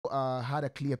had a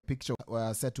clear picture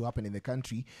set to happen in the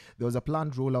country. There was a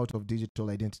planned rollout of digital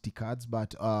identity cards,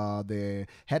 but the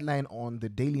headline on the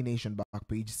Daily Nation back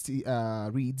page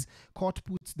reads, "Court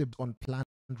puts them on planned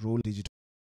roll digital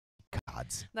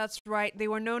cards." That's right. They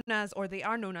are known as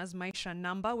Maisha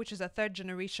Number, which is a third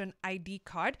generation ID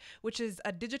card, which is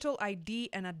a digital ID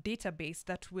and a database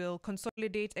that will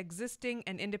consolidate existing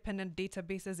and independent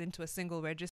databases into a single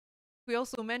register. We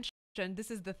also mentioned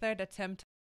this is the third attempt,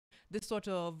 this sort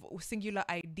of singular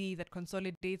ID that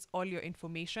consolidates all your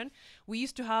information. We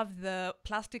used to have the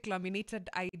plastic laminated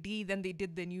ID, then they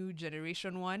did the new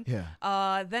generation one.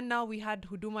 Yeah. Then now we had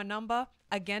Huduma Number.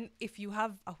 Again, if you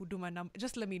have a Huduma number,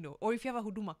 just let me know. Or if you have a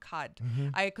Huduma card,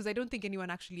 because I don't think anyone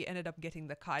actually ended up getting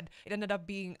the card. It ended up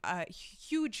being a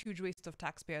huge waste of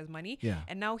taxpayers' money. Yeah.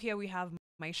 And now here we have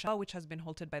Maisha, which has been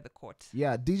halted by the court.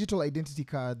 Yeah, digital identity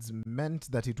cards meant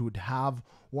that it would have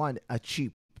a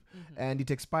chip, and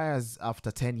it expires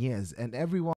after 10 years. And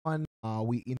everyone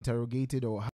we interrogated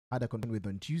or had a conversation with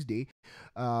on Tuesday,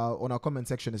 on our comment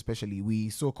section especially, we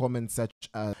saw comments such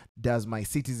as, does my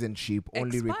citizenship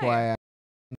only require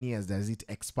years? Does it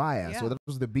expire? Yeah. So that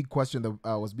was the big question that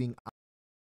was being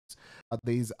asked.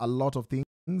 There's a lot of things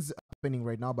happening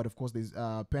right now, but of course there's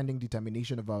pending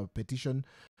determination of a petition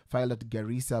filed at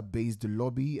Garissa-based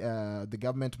lobby. The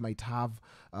government might have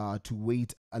to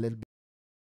wait a little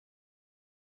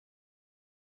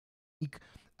bit.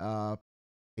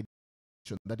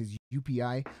 That is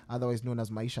UPI, otherwise known as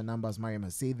Maisha Number, as Mariam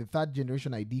has said. The third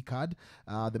generation ID card,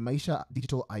 the Maisha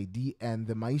Digital ID, and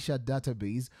the Maisha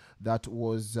database that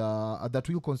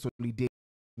will consolidate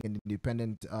and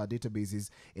independent databases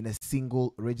in a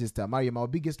single register. Mariam, our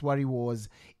biggest worry was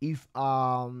if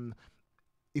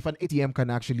an ATM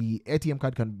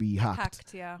card can be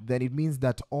hacked, then it means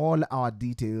that all our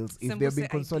details, if they've been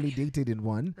consolidated in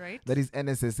one, right? That is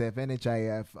NSSF,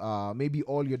 NHIF, maybe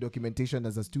all your documentation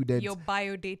as a student, your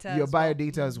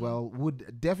biodata as well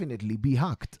would definitely be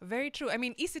hacked. Very true. I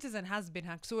mean, eCitizen has been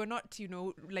hacked, so we're not,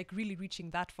 really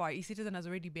reaching that far. eCitizen has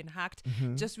already been hacked.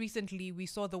 Just recently, we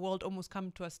saw the world almost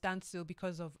come to a standstill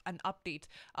because of an update,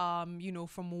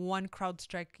 from one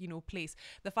CrowdStrike, place.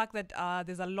 The fact that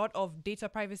there's a lot of data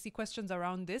privacy questions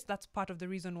around this, that's part of the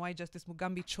reason why Justice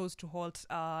Mugambi chose to halt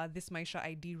this Maisha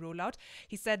ID rollout.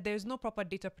 He said there's no proper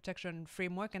data protection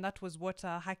framework, and that was what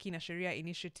Haki na Sharia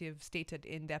Initiative stated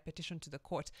in their petition to the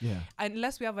court. Yeah.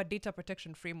 Unless we have a data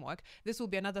protection framework, this will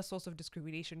be another source of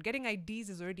discrimination. Getting IDs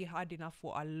is already hard enough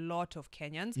for a lot of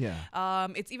Kenyans. Yeah.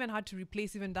 It's even hard to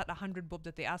replace even that 100 bob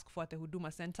that they ask for at the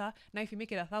Huduma Center. Now, if you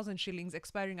make it 1,000 shillings,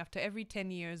 expiring after every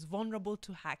 10 years, vulnerable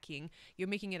to hacking, you're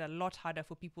making it a lot harder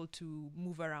for people to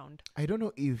move around. I don't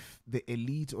know if the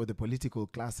elite or the political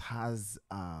class has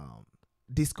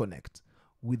disconnect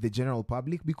with the general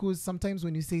public, because sometimes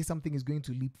when you say something is going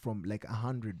to leap from like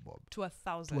 100 bob to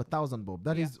 1,000 bob,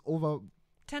 that is over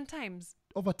 10 times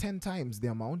the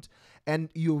amount, and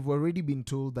you've already been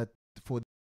told that for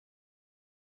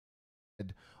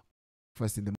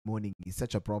first in the morning is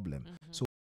such a problem. So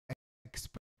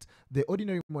expect the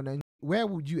ordinary money. Where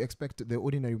would you expect the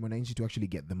ordinary Mwananchi to actually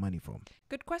get the money from?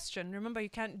 Good question. Remember,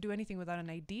 you can't do anything without an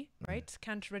ID, right?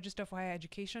 Can't register for higher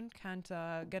education, can't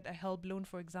get a HELB loan,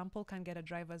 for example, can't get a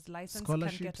driver's license,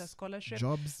 can't get a scholarship,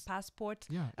 jobs, passport.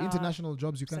 Yeah, international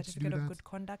jobs, you can't do that. Certificate of good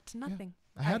conduct, nothing.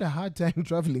 I had a hard time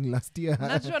traveling last year.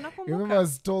 Remember, I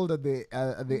was told at the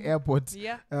airport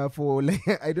for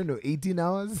 18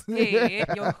 hours.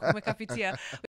 Yeah.